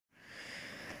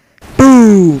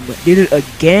Boom! Did it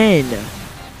again.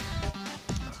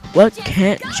 What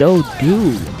can't Joe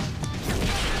do?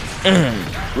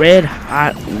 Red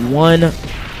Hot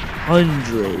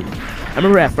 100. I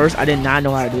remember at first I did not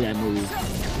know how to do that move.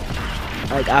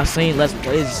 Like, I was seeing Let's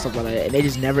Plays and stuff like that, and they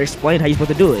just never explained how you're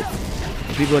supposed to do it.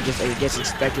 People just, I guess,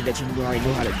 expected that you already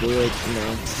knew how to do it, you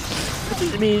know. Which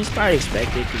is, I mean, it's probably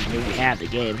expected because you have the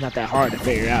game. It's not that hard to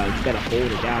figure out. You gotta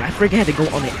hold it down. I freaking had to go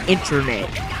on the internet.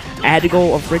 I had to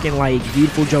go on freaking, like,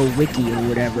 Viewtiful Joe Wiki or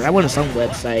whatever. I went on some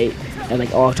website and,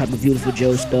 like, all type of Viewtiful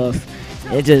Joe stuff.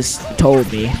 And it just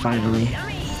told me, finally.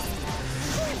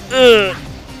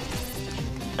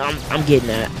 I'm getting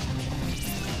that.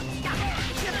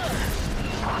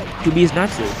 To be is not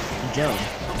to. Joe.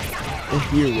 A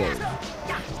hero.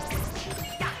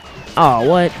 Oh,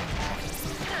 what?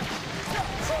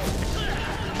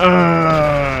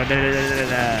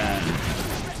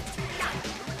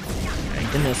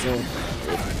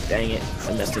 Dang it.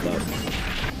 I messed it up.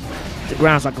 The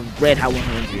ground's like a red hot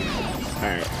 100.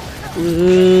 Alright.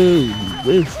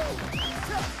 Woo.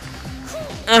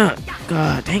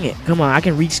 God, dang it. Come on, I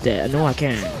can reach that. I know I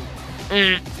can.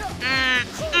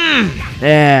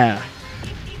 Yeah.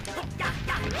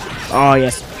 Oh,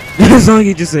 yes. As long as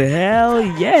you just say, hell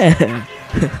yeah.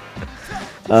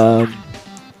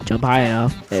 Jump high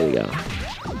enough. There we go.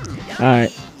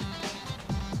 Alright.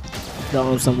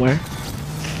 Going somewhere.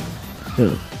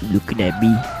 You looking at me?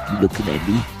 You looking at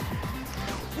me?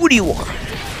 What do you want?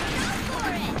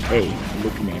 Hey, you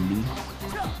looking at me?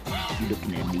 You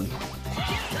looking at me?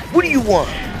 What do you want?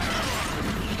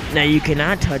 Now you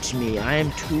cannot touch me. I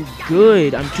am too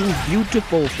good. I'm too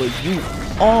beautiful for you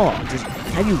all. Just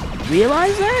have you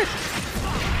realized that?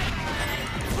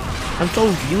 I'm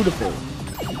so beautiful.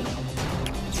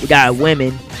 We got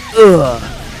women. Ugh.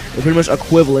 They're pretty much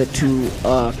equivalent to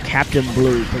Captain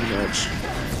Blue, pretty much.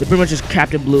 They're pretty much just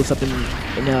Captain Blue, something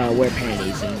in wear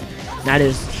panties and not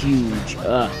as huge.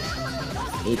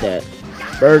 Need that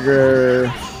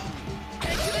burger.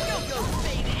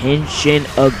 Henshin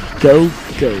a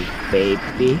go-go,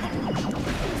 baby.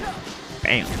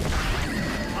 Bam.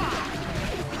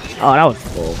 Oh, that was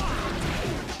full.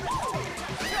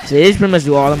 So they just pretty much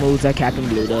do all the moves that Captain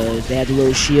Blue does. They have the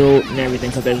little shield and everything,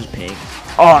 so there's pink.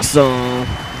 Awesome. I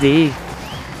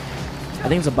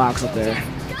think it's a box up there.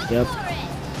 Yep.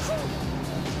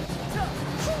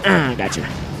 Gotcha.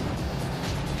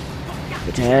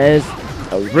 Which has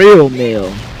a real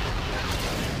meal.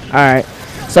 Alright.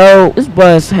 So, this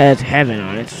bus has heaven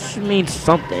on it. Which means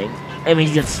something. I mean,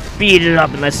 you just speed it up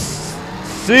and let's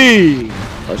see.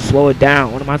 Or slow it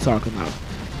down. What am I talking about?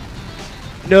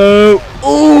 No.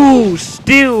 Ooh,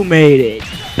 still made it.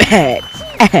 Bad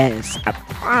ass. I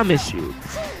promise you.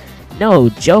 No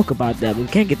joke about that. We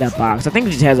can't get that box. I think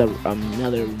it just has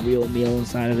another real meal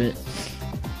inside of it.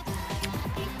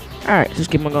 Alright, just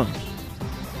keep on going.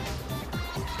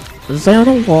 Does it say on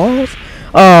the walls?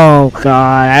 Oh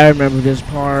god, I remember this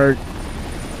part.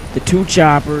 The two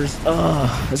choppers. Ugh,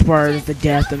 this part is the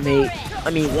death of me.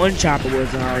 I mean, one chopper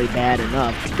was already bad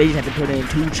enough. They just have to put in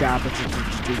two choppers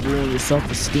to ruin your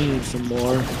self-esteem some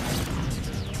more.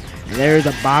 And there's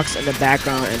a box in the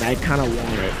background, and I kind of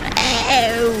want it.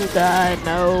 Oh god,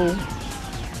 no.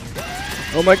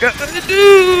 Oh my god.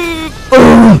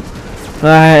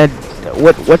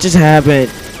 What just happened?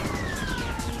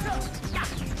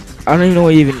 I don't even know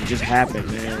what even just happened,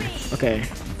 man. Okay.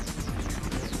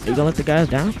 Are you gonna let the guys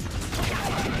down?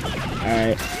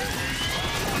 Alright.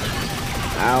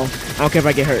 Ow. I don't care if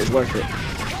I get hurt, it's worth it.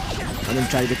 I'm gonna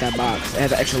try to get that box. It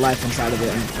has an extra life inside of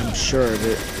it, I'm sure of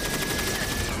it.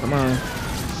 Come on.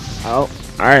 Oh,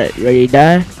 alright. You ready to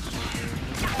die?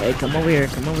 Hey, come over here,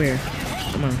 come over here.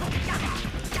 Come on.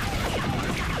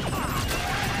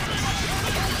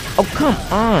 Oh, come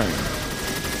on.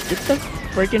 Get the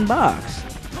freaking box.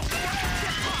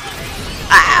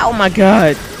 Oh my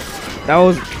god. That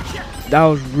was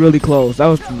really close. That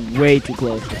was way too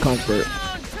close for comfort.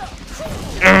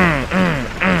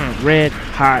 Red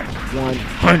Hot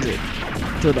 100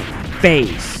 to the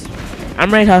face.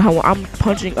 I'm Red Hot. I'm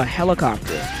punching a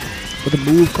helicopter with a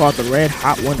move called the Red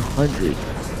Hot 100.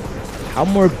 How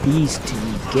more beast can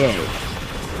you get?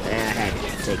 I had to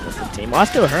take one for the team. Oh, I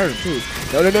still hurt him too.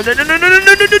 No.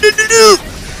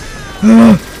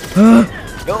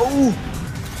 No.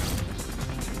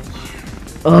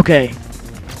 Okay.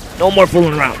 No more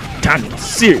fooling around. Time to get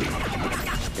serious.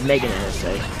 And Megan has to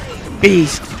say,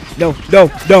 beast. No.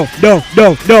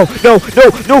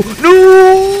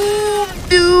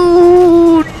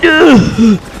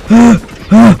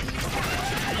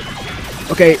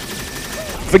 Okay.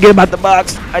 Forget about the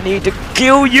box. I need to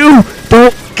kill you.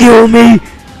 Don't kill me.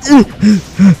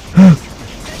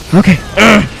 Okay.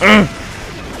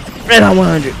 Red on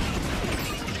 100.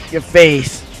 Your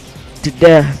face to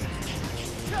death.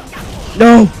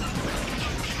 No.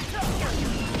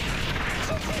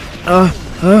 Oh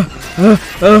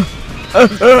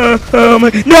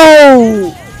my.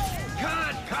 No.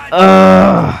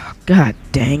 God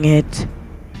dang it.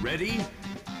 Ready?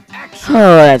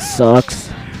 Oh, that sucks.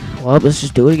 Well, let's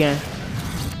just do it again.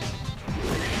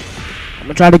 I'm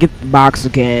gonna try to get the box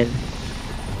again.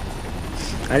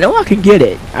 I know I can get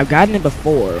it. I've gotten it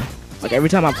before. Like every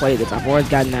time I play this, I've always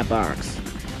gotten that box.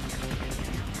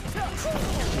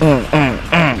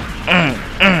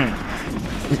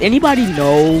 Does anybody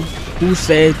know who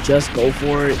said just go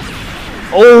for it?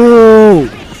 Oh!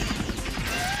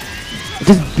 It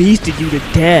just beasted you to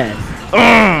death.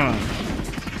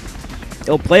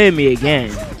 They'll play me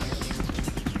again.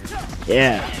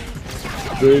 Yeah.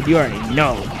 Dude, you already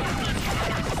know.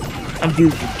 I'm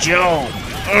Beautiful Joe.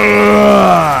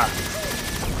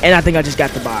 And I think I just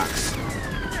got the box.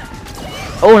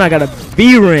 Oh, and I got a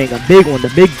B ring, a big one.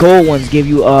 The big gold ones give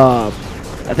you, I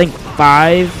think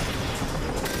 5.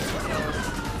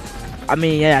 I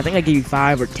mean, yeah, I think I give you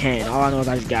 5 or 10. All I know is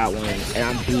I just got one, and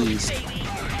I'm beast.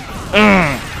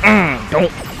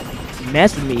 Don't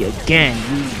mess with me again.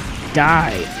 You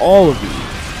die, all of you.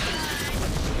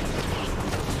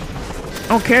 I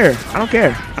don't care. I don't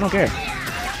care. I don't care.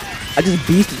 I just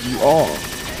beasted you all.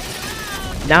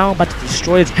 Now I'm about to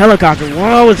destroy this helicopter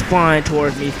while it's flying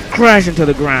towards me. Crash into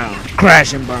the ground.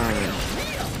 Crash and burn.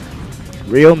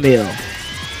 Real meal.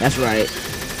 That's right.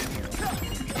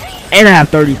 And I have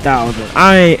 30,000.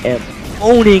 I am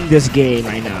owning this game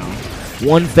right now.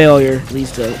 One failure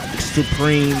leads to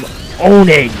supreme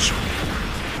ownage.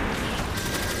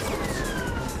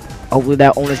 Hopefully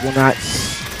that ownage will not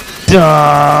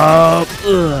stop.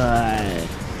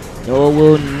 No, it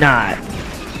will not.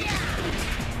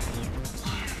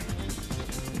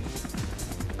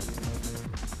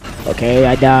 Okay,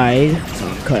 I died.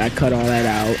 So I cut all that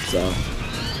out. So,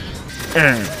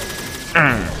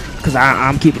 cause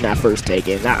I'm keeping that first take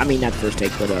in. I mean not the first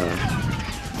take, but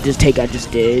this take I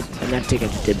just did, and that take I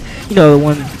just did. You know, the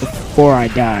one before I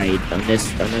died on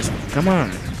this. Come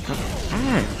on, come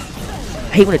on.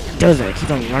 I hate when it does that. It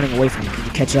keeps on running away from you.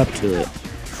 You catch up to it.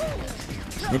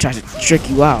 And it tries to trick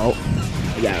you out.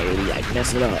 You gotta really like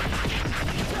mess it up.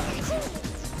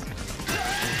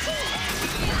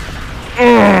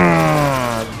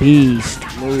 Beast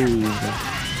move.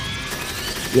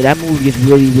 Yeah, that move gets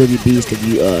really, really beast if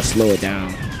you slow it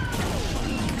down.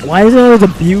 Why does it always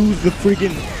abuse the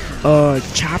freaking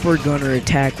chopper gunner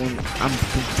attack when I'm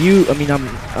confused? I mean, I'm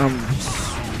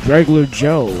regular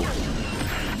Joe.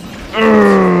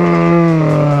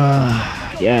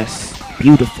 Yes,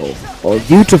 beautiful. Or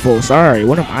beautiful, sorry.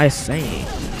 What am I saying?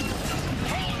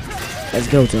 Let's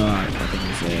go to I think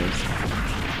it says.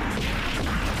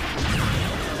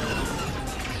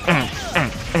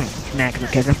 Nah, can I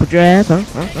catch up with your ass, huh?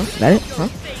 That it? Huh?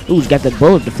 Ooh, he's got the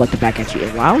bullet deflected back at you.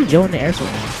 And why was Joe in the air so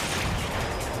long?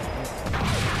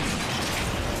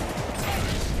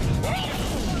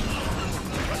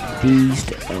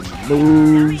 Beast of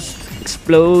moves,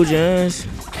 explosions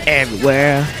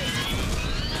everywhere.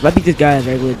 If I beat this guy as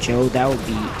regular Joe, that would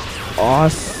be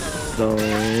awesome.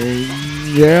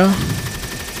 Yeah.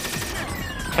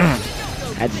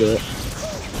 I'd do it.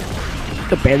 I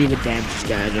could barely even damage this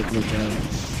guy as regular Joe.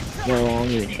 You won't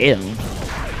even hit him.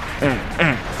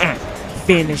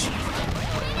 Finish.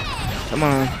 Come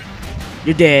on.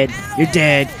 You're dead. You're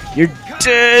dead. You're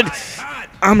dead.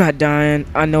 I'm not dying.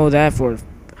 I know that for.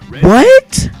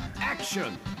 What?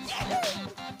 Action.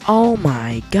 Oh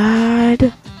my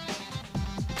god.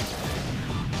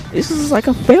 This is like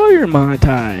a failure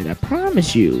montage. I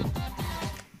promise you.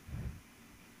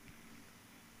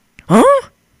 Huh?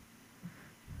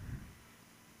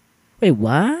 Wait,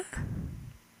 what?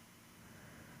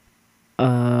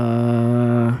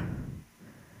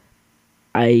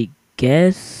 I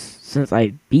guess since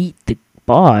I beat the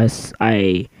boss,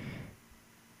 I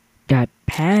got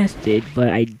past it, but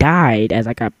I died as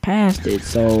I got past it.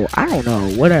 So I don't know.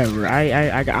 Whatever.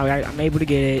 I'm able to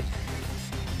get it.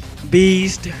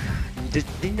 Beast.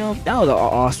 You know, that was an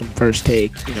awesome first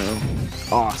take. You know,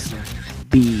 awesome.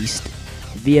 Beast.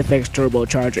 VFX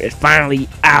turbocharger is finally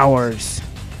ours.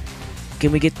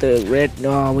 Can we get the red?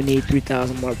 No, we need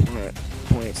 3,000 more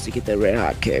points to get the red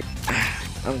hot kick.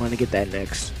 I'm gonna get that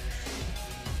next.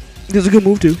 This is a good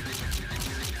move too.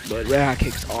 But red hot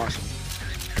kick's awesome.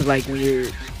 Cause like when you're,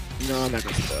 no, I'm not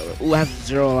gonna spoil it. Ooh, I have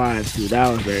 0 lives too. That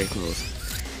was very close.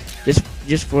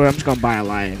 Just for, I'm just gonna buy a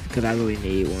live because I really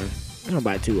need one. I'm gonna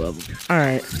buy 2 of them. All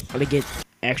right, I'm gonna get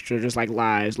extra just like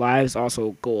lives. Lives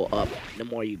also go up the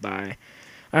more you buy.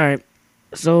 All right.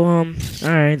 So all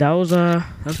right,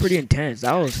 that's pretty intense.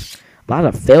 That was a lot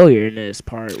of failure in this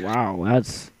part. Wow,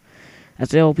 that's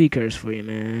the LP curse for you,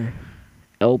 man.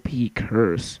 LP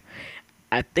curse.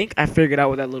 I think I figured out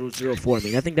what that little 04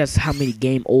 means. I think that's how many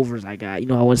game overs I got. You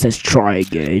know how one says try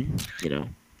again. You know.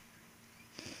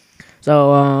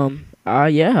 So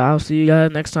yeah, I'll see you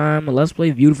guys next time. Let's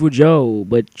play Beautiful Joe,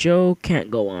 but Joe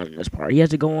can't go on this part. He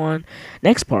has to go on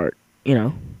next part. You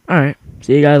know. All right.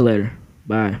 See you guys later.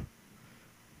 Bye.